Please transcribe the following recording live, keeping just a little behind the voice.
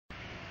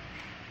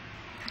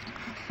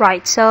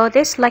Right, so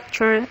this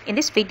lecture, in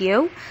this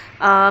video,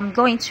 I'm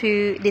going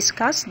to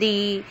discuss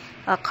the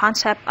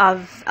concept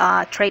of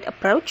trait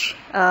approach.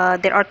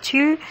 There are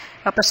two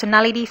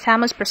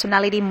famous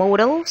personality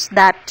models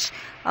that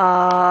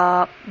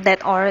are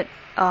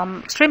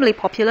extremely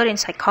popular in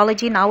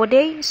psychology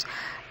nowadays.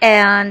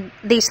 And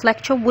this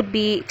lecture would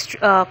be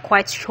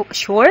quite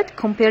short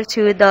compared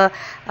to the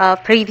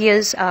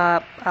previous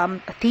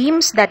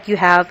themes that you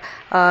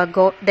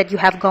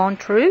have gone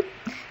through.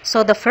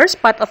 So the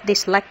first part of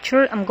this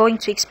lecture, I'm going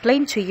to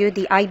explain to you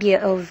the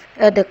idea of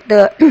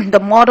the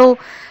model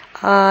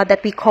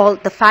that we call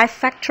the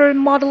 5-factor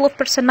model of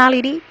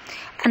personality.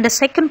 And the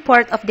second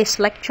part of this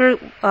lecture,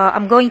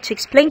 I'm going to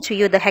explain to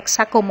you the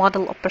hexaco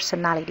model of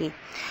personality.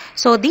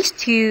 So these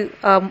two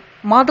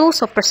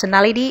models of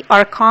personality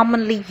are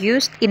commonly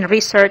used in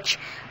research,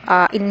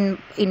 in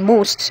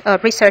most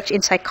research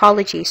in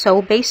psychology.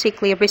 So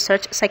basically,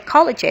 research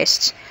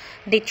psychologists,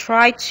 they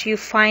try to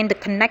find the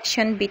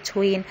connection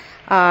between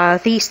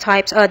these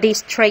traits,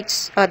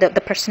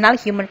 the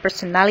human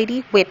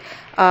personality, with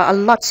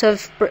lots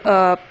of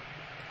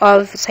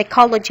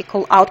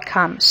psychological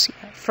outcomes,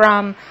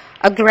 from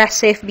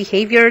aggressive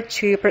behavior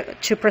to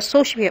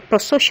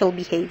prosocial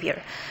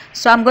behavior.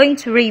 So I'm going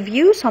to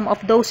review some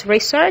of those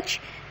research.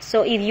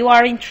 So if you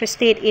are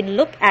interested in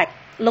look at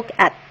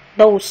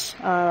those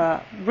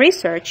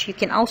research, you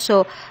can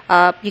also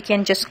you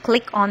can just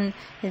click on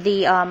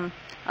the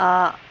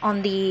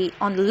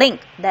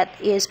link that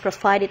is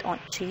provided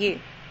to you.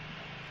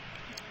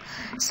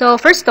 So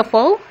first of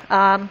all,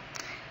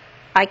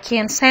 I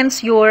can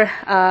sense your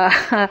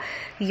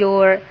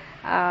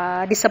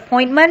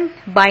disappointment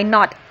by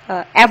not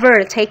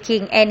ever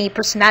taking any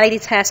personality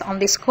test on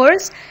this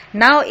course.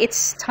 Now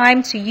it's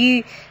time to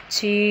you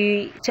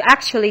to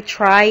actually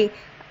try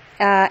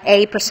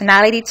a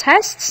personality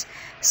test.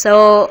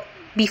 So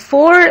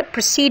before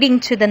proceeding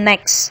to the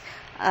next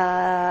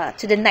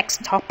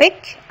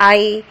topic,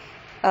 I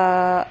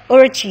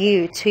urge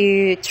you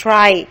to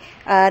try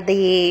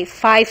the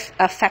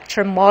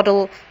 5-factor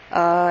model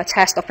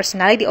test of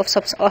personality,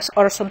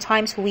 or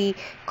sometimes we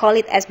call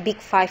it as Big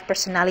 5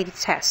 personality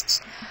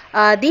tests.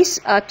 These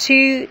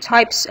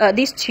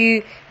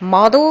two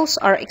models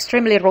are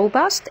extremely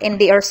robust, and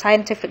they are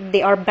scientific.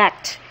 They are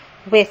backed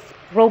with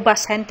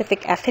robust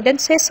scientific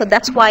evidences. So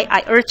that's why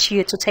I urge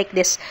you to take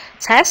these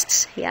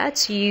tests,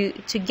 to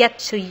get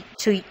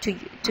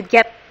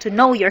to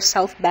know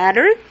yourself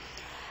better.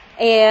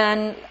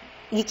 And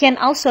you can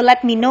also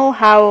let me know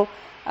how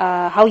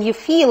you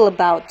feel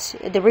about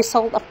the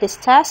result of this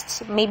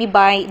test, maybe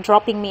by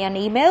dropping me an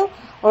email,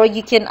 or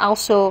you can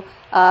also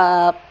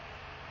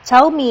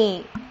tell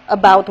me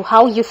about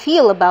how you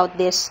feel about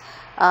this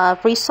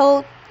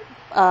result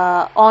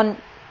on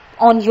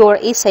your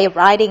essay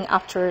writing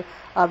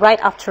right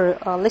after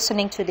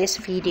listening to this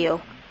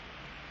video.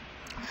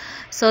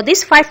 So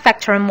this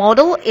 5-factor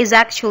model is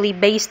actually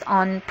based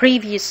on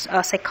previous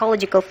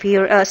psychological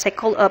theory,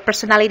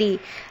 personality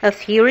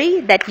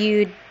theory that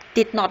you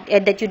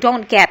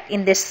don't get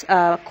in this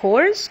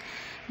course.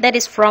 That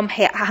is from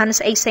Hans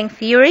Eysenck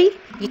theory.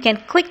 You can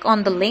click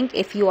on the link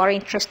if you are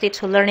interested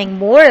to learning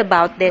more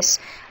about this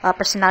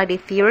personality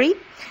theory.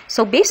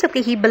 So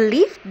basically, he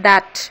believed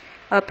that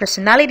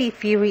personality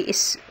theory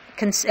is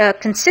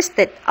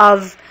consisted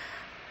of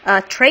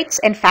traits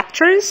and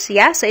factors.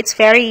 Yeah, so it's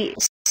very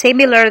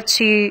similar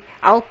to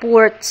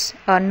Alport's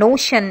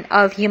notion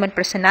of human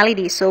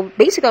personality. So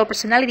basically, our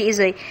personality is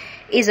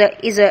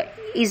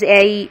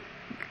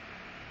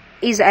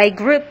a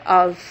group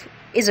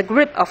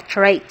of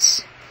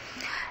traits,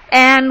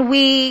 and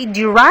we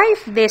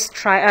derive these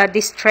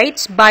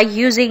traits by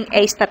using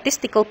a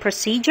statistical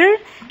procedure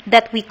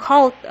that we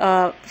call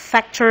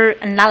factor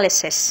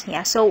analysis.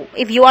 Yeah. So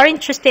if you are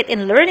interested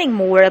in learning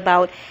more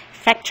about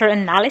factor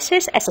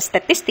analysis as a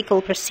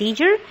statistical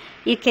procedure,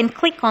 you can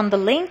click on the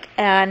link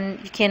and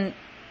you can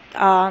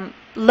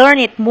learn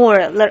it more.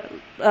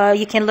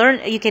 You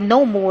can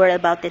know more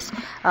about this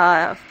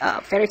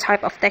very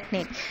type of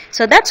technique.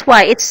 So that's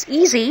why it's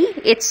easy.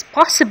 It's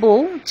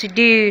possible to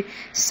do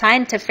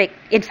scientific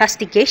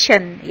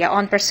investigation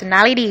on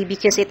personality,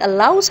 because it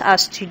allows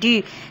us to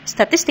do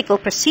statistical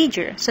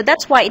procedure. So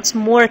that's why it's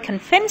more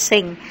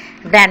convincing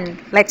than,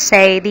 let's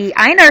say, the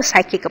inner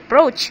psychic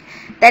approach.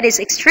 That is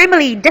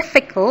extremely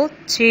difficult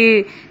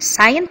to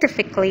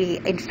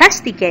scientifically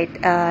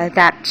investigate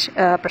that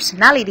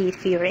personality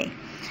theory.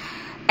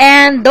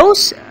 And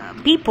those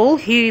people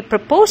who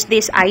proposed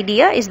this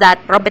idea is that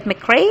Robert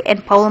McCrae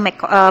and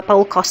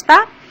Paul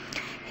Costa.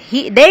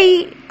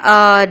 They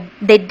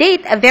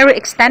did a very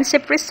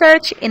extensive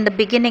research in the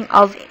beginning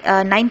of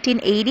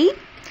 1980,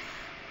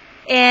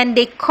 and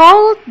they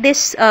called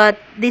these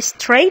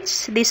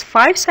traits, these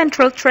 5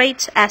 central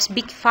traits, as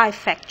Big 5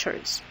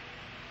 factors.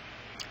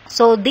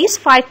 So these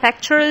 5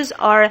 factors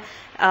are,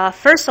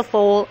 first of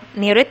all,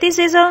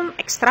 neuroticism,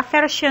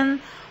 extraversion,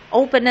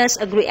 openness,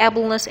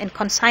 agreeableness, and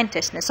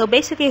conscientiousness. So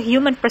basically,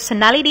 human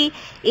personality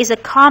is a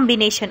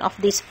combination of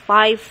these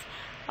 5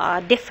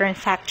 different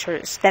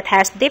factors that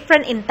has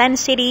different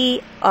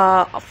intensity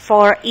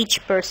for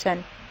each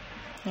person.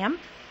 Yeah.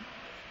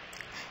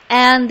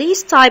 And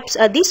these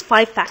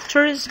five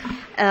factors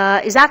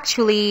is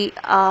actually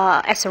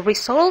as a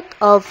result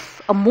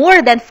of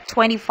more than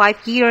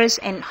 25 years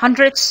and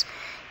hundreds,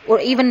 or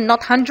even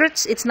not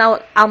hundreds, it's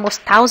now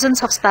almost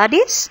thousands of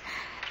studies.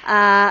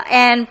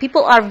 And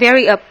people are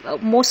very,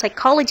 most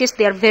psychologists,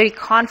 they are very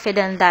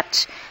confident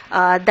that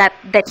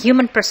that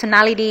human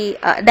personality,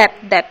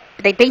 that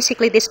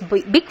basically this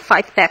big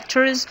five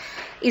factors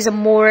is a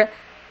more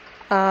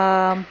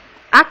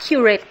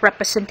accurate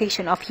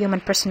representation of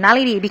human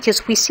personality,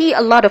 because we see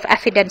a lot of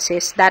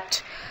evidences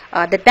that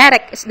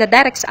that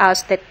directs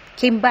us, that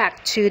came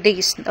back to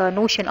this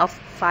notion of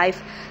five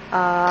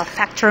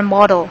factor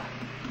model.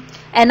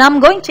 And I'm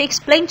going to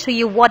explain to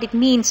you what it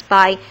means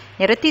by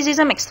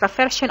neuroticism,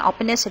 extraversion,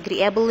 openness,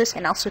 agreeableness,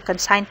 and also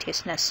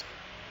conscientiousness.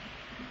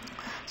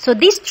 So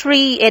these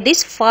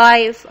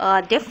five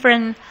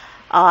different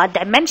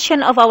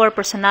dimension of our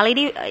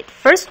personality. The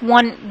first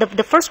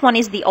one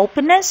is the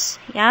openness,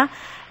 yeah,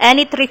 and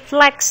it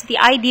reflects the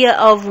idea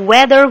of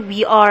whether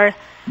we are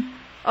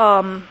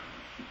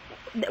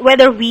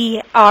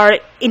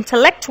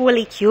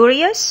intellectually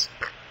curious,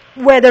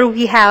 whether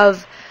we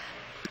have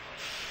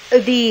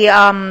the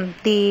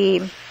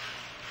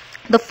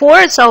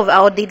force of,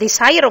 or the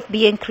desire of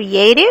being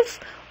creative,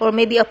 or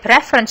maybe a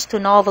preference to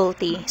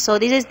novelty. So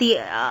this is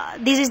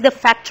the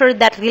factor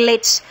that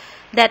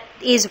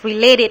is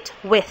related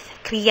with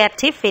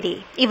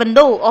creativity, even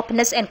though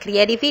openness and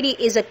creativity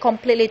is a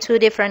completely two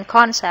different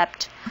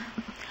concept.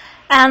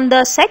 And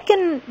the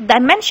second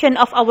dimension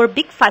of our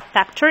big five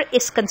factor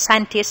is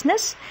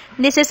conscientiousness.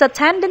 This is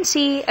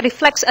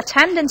reflects a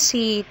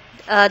tendency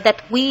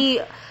that we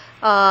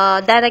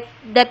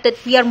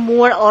are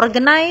more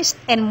organized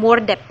and more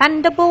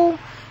dependable,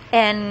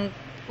 and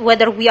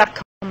whether we are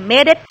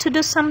committed to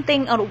do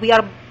something, or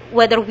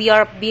whether we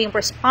are being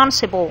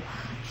responsible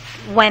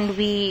when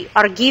we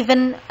are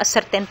given a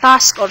certain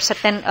task or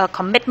certain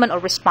commitment or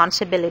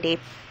responsibility.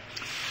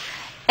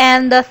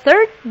 And the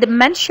third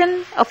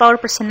dimension of our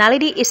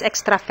personality is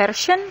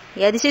extraversion.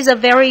 Yeah, this is a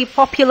very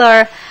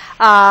popular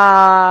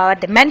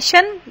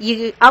dimension.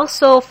 You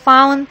also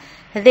found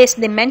this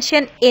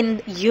dimension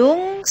in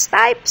Jung's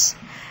types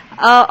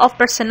of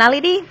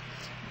personality.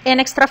 And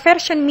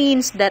extraversion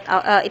means that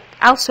it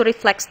also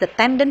reflects the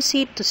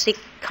tendency to seek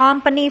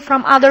company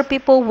from other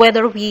people,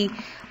 whether we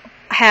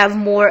have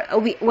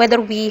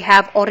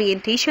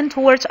orientation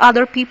towards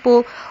other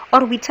people,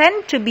 or we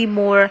tend to be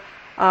more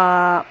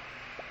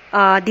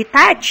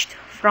detached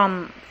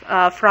from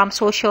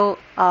social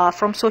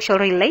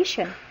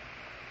relation.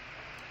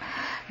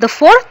 The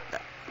fourth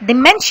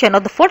dimension,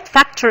 or the fourth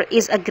factor,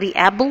 is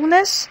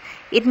agreeableness.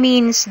 It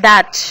means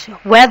that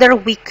whether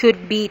we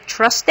could be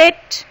trusted,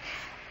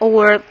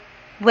 or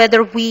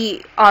whether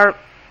we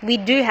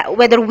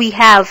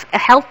have a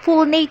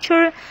helpful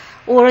nature,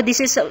 or this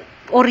is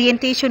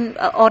orientation.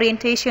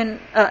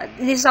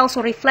 This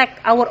also reflect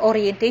our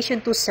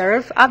orientation to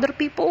serve other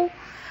people.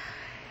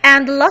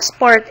 And the last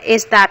part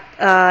is that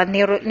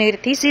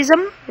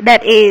neuroticism,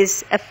 that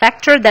is a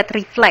factor that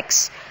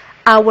reflects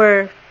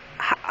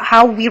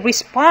how we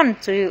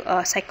respond to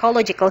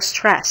psychological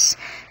stress.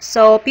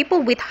 So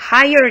people with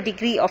higher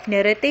degree of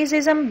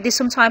neuroticism,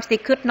 sometimes they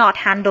could not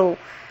handle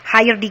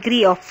higher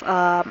degree of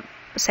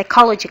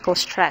psychological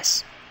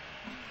stress.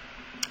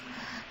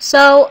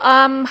 So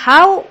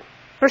how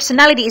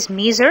personality is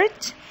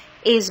measured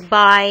is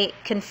by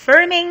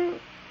confirming.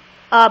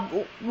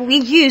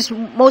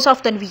 Most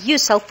often we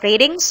use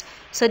self-ratings.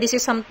 So this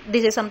is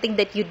something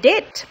that you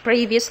did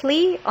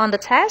previously on the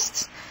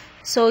tests.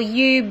 So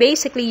you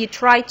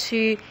try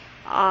to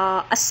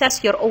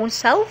assess your own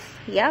self,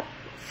 yeah,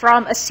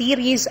 from a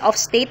series of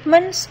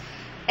statements,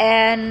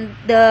 and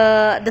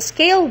the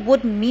scale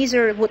would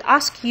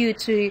ask you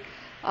to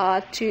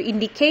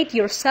indicate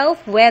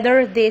yourself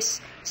whether this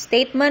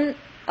statement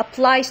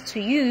applies to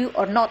you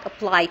or not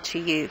apply to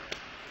you.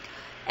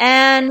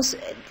 And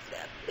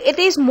it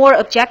is more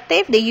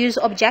objective. They use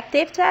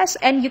objective tests,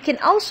 and you can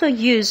also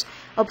use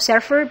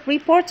observer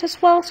reports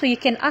as well. So you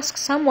can ask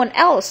someone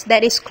else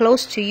that is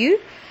close to you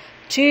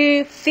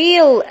to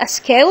feel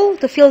this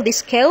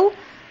scale.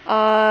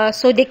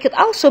 So they could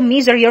also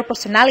measure your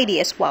personality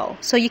as well.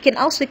 So you can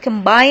also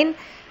compare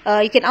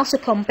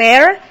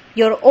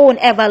your own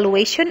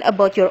evaluation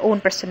about your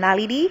own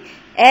personality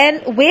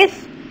and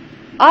with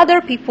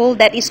other people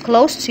that is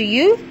close to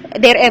you,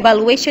 their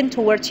evaluation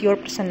towards your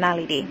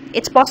personality.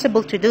 It's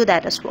possible to do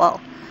that as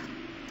well.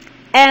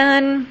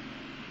 And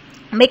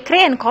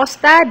McRae and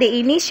Costa, they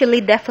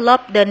initially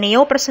developed the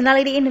Neo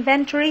Personality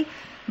Inventory,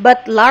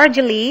 but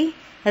largely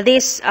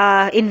this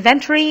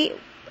inventory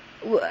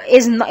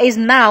is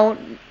now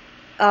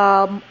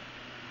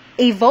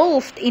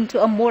evolved into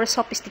a more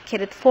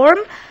sophisticated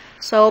form.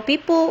 So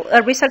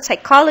research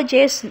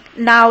psychologists,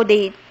 now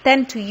they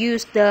tend to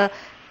use the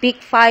Big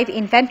Five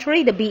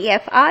Inventory, the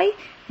BFI.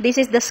 This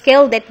is the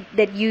scale that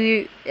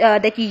you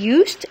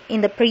used in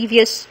the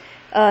previous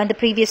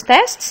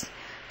tests.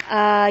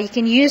 You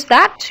can use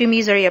that to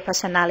measure your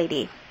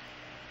personality.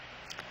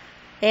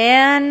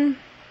 And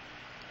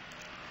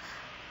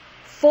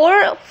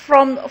four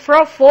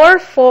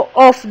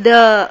of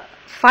the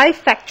 5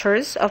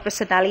 factors of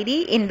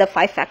personality in the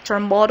 5-factor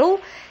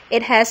model,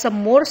 it has a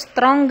more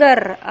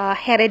stronger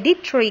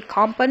hereditary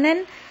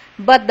component,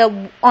 but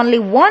the only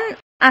one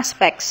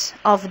aspects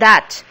of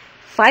that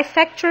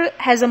 5-factor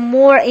has a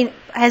more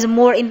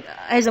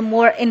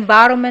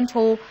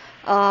environmental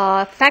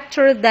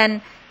factor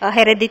than a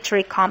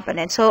hereditary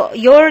component. So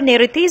your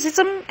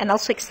neuroticism and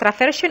also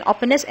extraversion,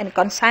 openness, and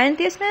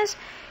conscientiousness,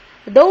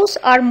 those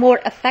are more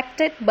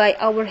affected by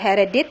our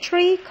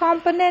hereditary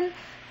component,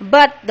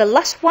 but the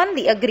last one,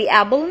 the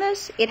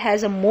agreeableness, it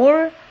has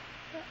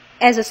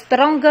a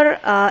stronger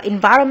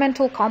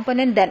environmental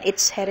component than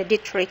its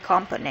hereditary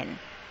component.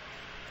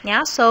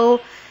 Yeah, so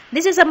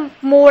this is a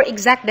more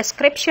exact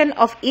description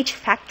of each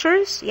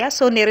factors. Yeah,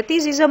 so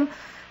neuroticism,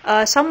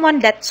 someone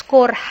that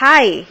score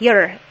high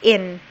here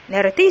in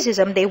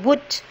neuroticism, they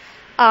would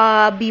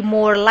be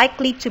more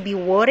likely to be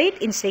worried,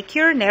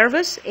 insecure,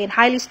 nervous, and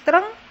highly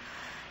strung.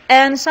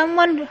 And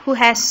someone who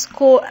has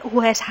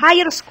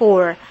higher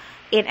score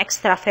in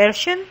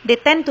extraversion, they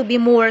tend to be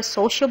more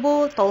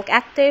sociable,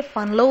 talkative,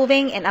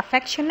 fun-loving, and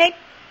affectionate.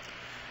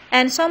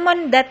 And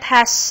someone that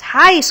has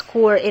high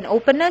score in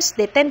openness,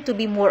 they tend to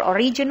be more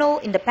original,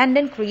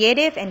 independent,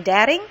 creative, and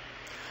daring.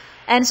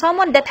 And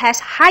someone that has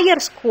higher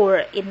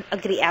score in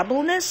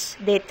agreeableness,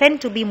 they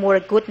tend to be more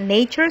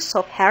good-natured,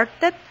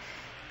 soft-hearted,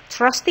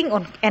 trusting,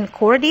 and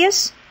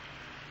courteous.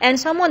 And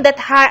someone that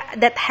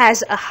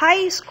has a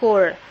high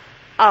score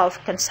of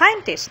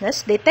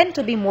conscientiousness, they tend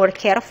to be more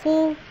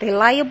careful,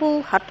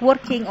 reliable,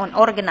 hardworking, and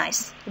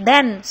organized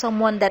than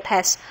someone that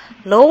has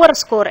lower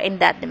score in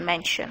that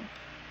dimension.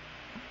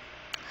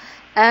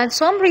 And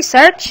some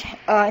research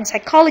in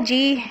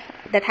psychology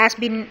that have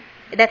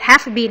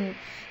been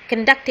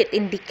conducted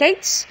in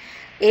decades,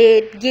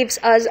 it gives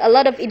us a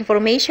lot of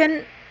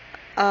information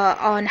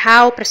on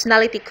how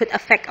personality could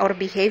affect our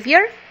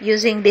behavior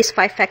using this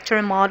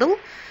 5-factor model.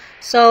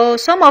 So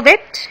some of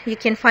it, you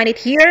can find it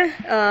here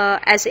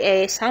as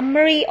a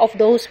summary of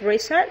those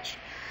research.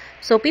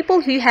 So people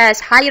who has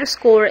higher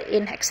score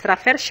in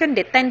extraversion,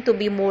 they tend to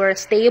be more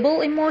stable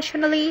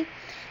emotionally,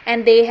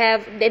 and they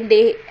have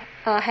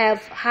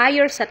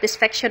higher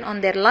satisfaction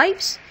on their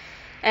lives,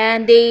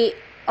 and they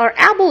are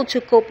able to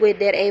cope with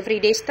their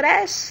everyday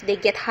stress. They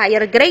get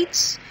higher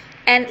grades,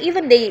 and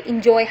even they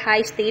enjoy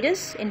high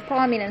status and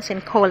prominence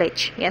in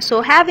college. Yeah,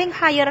 so having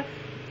higher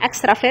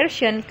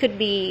extraversion could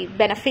be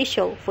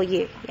beneficial for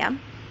you. Yeah,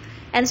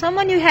 and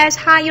someone who has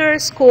higher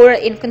score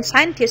in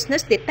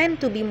conscientiousness, they tend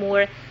to be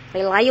more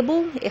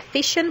reliable,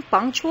 efficient,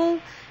 punctual,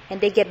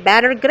 and they get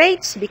better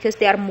grades because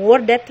they are more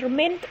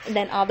determined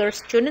than other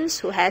students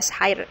who has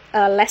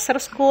lesser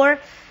score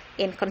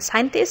in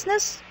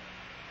conscientiousness.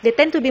 They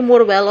tend to be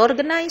more well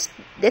organized,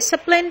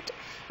 disciplined,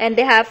 and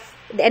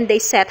they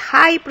set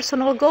high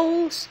personal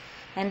goals,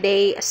 and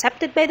they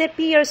accepted by their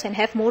peers and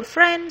have more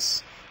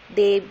friends.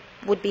 They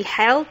would be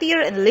healthier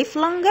and live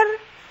longer,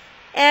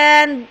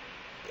 and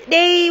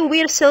they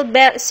wear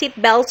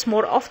seat belts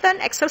more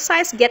often,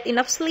 exercise, get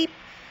enough sleep,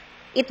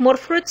 eat more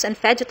fruits and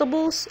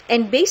vegetables,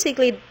 and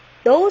basically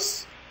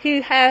those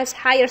who has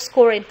higher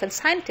score in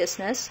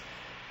conscientiousness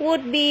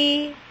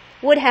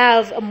would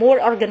have a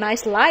more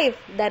organized life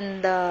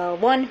than the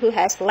one who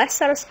has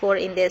lesser score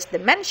in this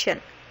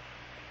dimension.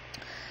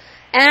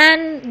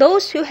 And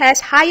those who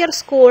has higher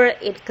score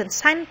in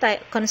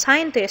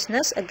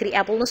conscientiousness,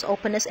 agreeableness,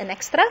 openness, and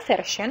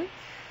extraversion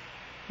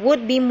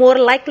would be more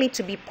likely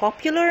to be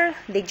popular.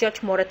 They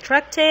judge more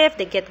attractive.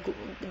 They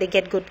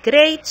get good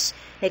grades.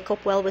 They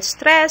cope well with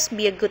stress,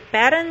 be a good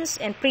parents,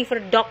 and prefer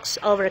dogs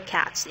over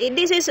cats.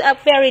 This is a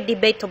very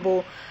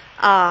debatable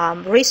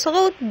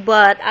result,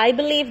 but I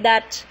believe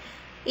that,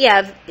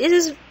 yeah, this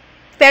is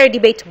very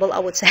debatable, I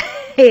would say,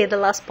 the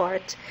last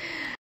part.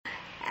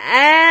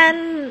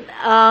 And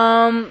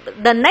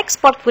the next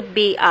part would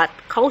be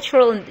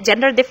cultural and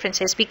gender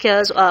differences,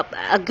 because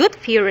a good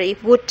theory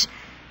would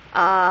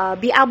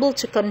be able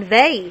to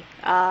convey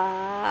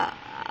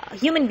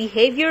human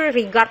behavior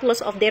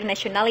regardless of their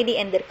nationality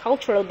and their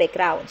cultural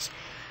backgrounds.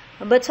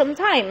 But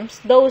sometimes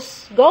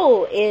those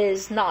goal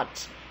is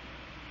not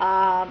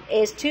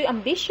is too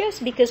ambitious,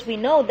 because we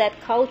know that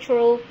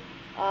cultural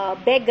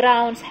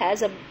backgrounds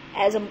has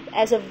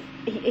a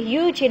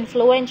huge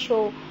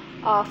influential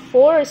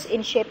force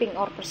in shaping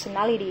our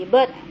personality.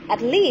 But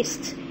at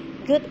least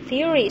good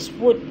theories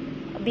would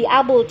be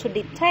able to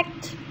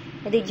detect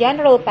the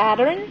general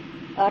pattern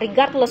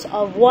regardless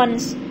of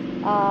one's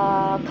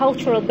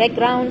cultural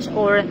backgrounds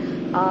or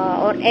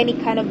any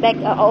kind of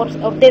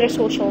or their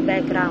social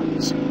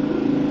backgrounds.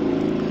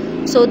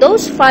 So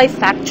those 5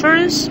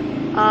 factors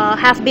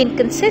have been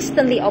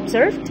consistently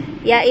observed,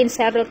 in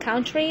several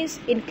countries,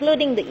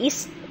 including the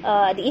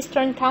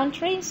eastern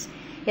countries,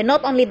 and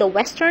not only the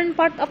western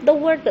part of the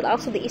world, but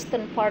also the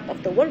eastern part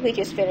of the world, which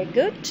is very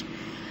good.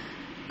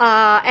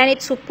 And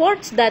it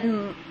supports that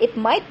it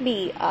might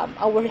be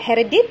our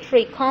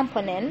hereditary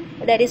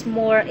component that is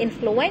more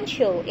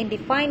influential in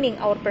defining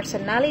our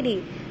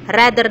personality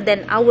rather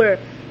than our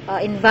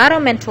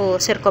environmental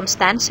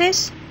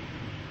circumstances.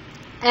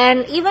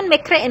 And even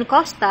McRae and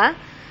Costa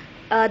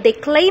they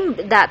claim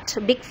that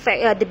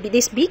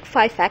this big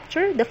five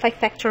factor, the five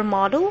factor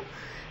model,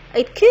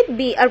 it could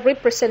be a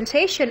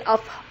representation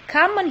of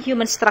common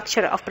human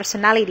structure of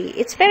personality.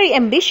 It's very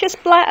ambitious,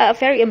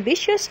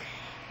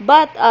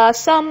 but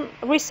some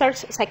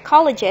research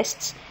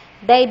psychologists,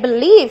 they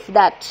believe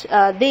that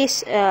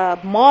this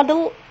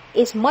model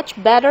is much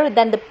better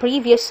than the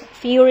previous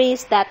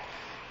theories that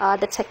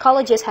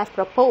psychologists have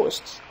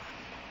proposed,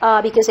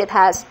 because it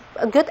has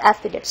a good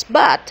evidence.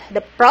 But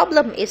the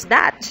problem is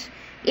that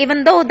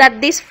even though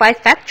that these five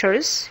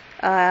factors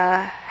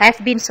have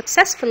been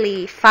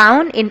successfully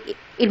found in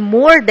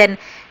more than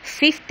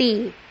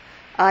 50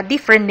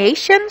 different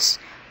nations,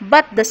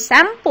 but the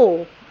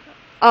sample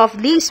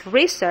of this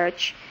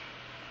research,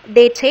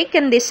 they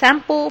taken the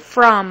sample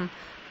from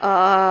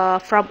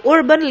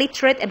urban,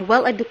 literate, and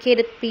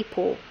well-educated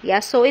people.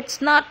 Yeah, so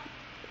it's not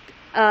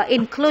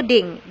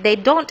they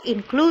don't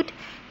include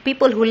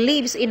people who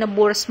lives in a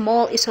more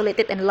small,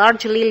 isolated, and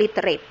largely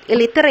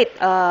illiterate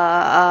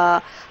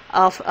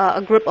of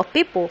a group of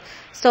people.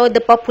 So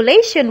the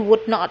population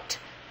would not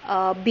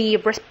be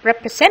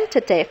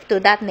representative to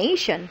that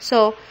nation.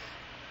 So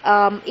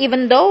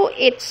even though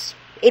it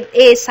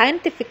is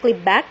scientifically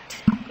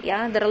backed,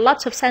 yeah, there are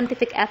lots of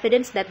scientific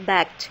evidence that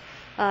backed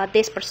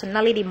these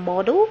personality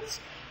models.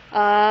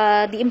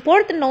 The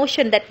important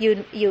notion that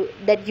you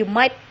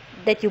might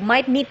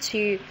need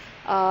to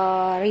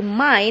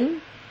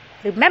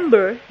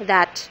remember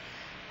that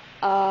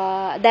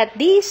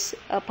this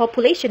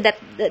population, that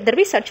the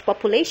research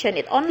population,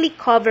 it only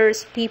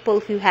covers people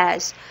who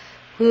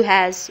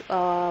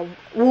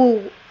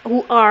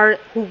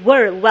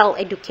were well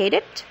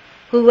educated,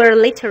 who were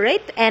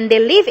literate, and they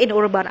live in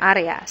urban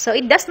area. So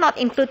it does not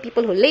include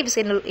people who lives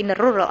in a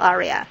rural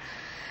area.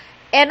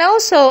 And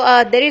also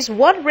there is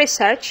one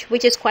research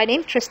which is quite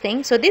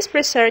interesting. So this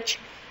research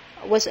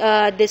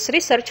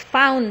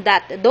found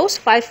that those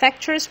five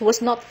factors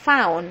was not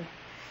found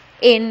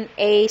in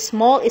a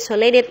small,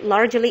 isolated,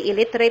 largely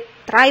illiterate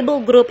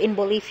tribal group in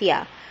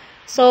Bolivia.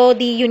 So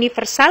the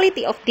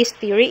universality of this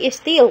theory is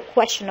still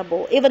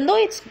questionable, even though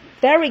it's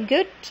very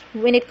good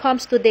when it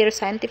comes to their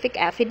scientific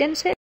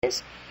evidences.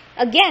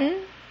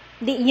 Again,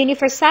 the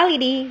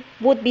universality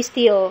would be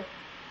still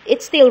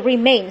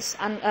remains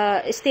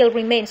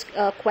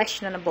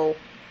questionable.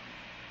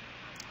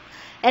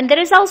 And there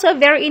is also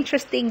very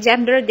interesting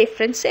gender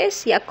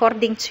differences, yeah,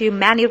 according to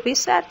many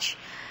research.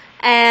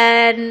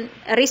 And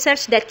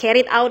research that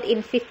carried out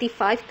in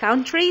 55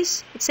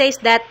 countries, it says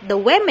that the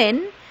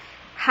women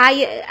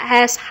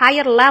has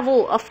higher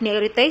level of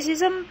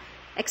neuroticism,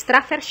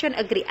 extraversion,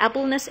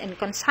 agreeableness, and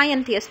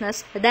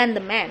conscientiousness than the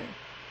men.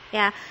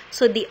 Yeah,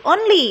 so the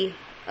only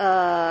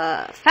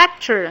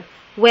factor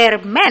where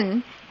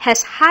men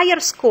has higher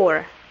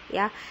score,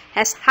 than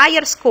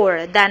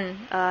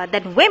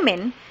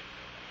women,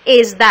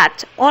 is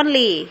that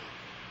only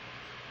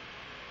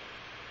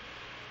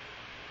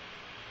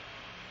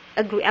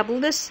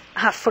agreeableness.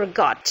 I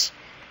forgot.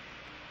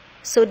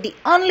 So the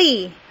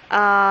only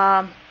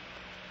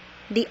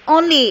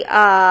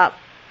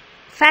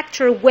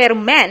factor where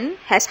men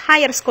has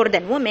higher score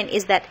than women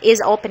is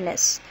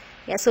openness.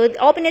 Yeah, so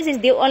openness is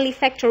the only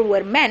factor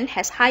where men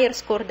has higher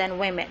score than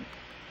women.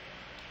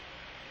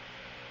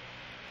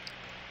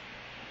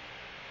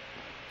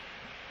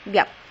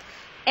 Yeah,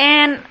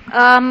 and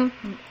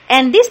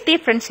these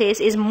differences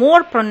is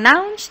more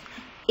pronounced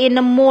in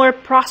a more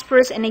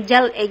prosperous and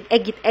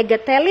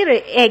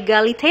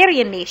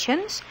egalitarian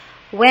nations,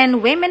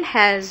 when women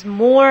had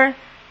more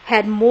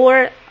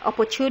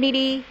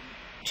opportunity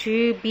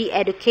to be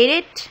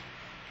educated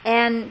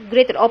and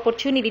greater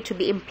opportunity to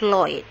be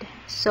employed.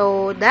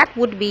 So that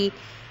would be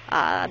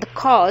the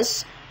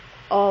cause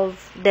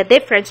of the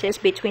differences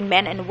between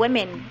men and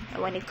women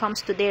when it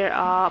comes to their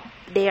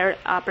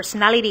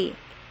personality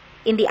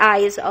in the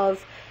eyes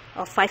of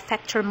a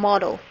five-factor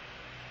model.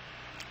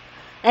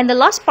 And the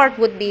last part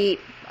would be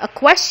a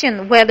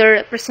question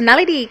whether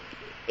personality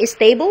is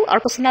stable, or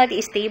personality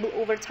is stable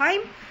over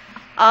time,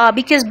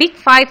 because big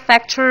five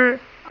factor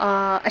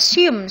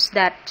assumes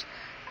that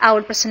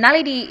our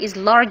personality is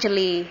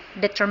largely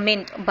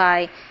determined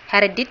by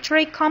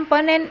hereditary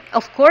component.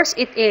 Of course,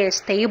 it is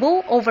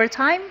stable over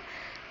time,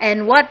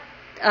 and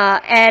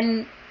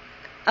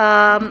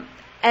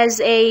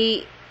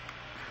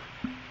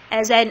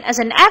as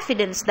an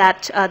evidence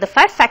that the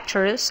five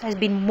factors has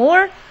been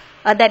more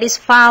that is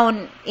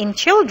found in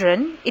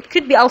children, it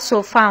could be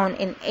also found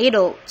in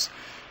adults.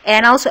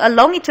 And also a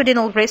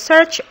longitudinal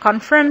research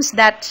confirms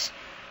that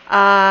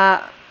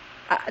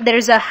there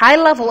is a high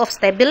level of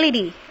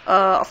stability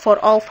for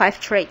all five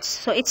traits.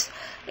 So it's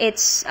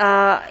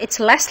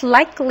less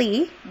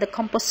likely the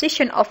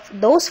composition of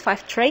those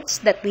five traits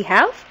that we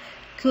have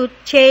could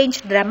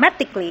change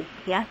dramatically.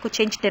 Yeah, could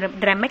change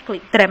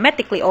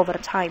dramatically over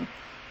time.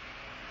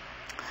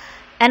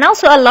 And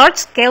also a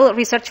large-scale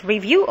research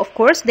review. Of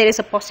course, there is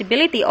a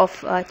possibility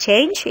of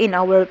change in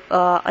our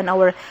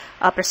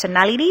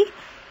personality,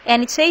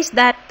 and it says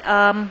that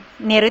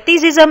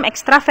neuroticism,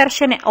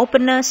 extraversion,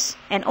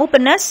 and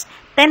openness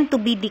tend to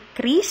be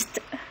decreased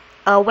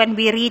when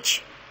we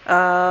reach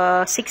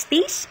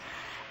 60s,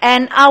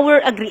 and our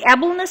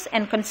agreeableness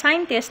and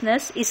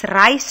conscientiousness is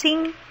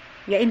rising,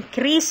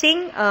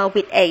 increasing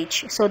with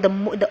age. So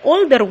the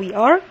older we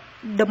are,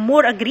 the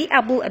more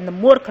agreeable and the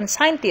more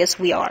conscientious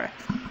we are.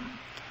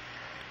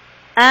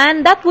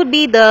 And that would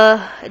be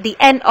the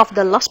end of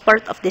the last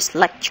part of this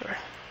lecture.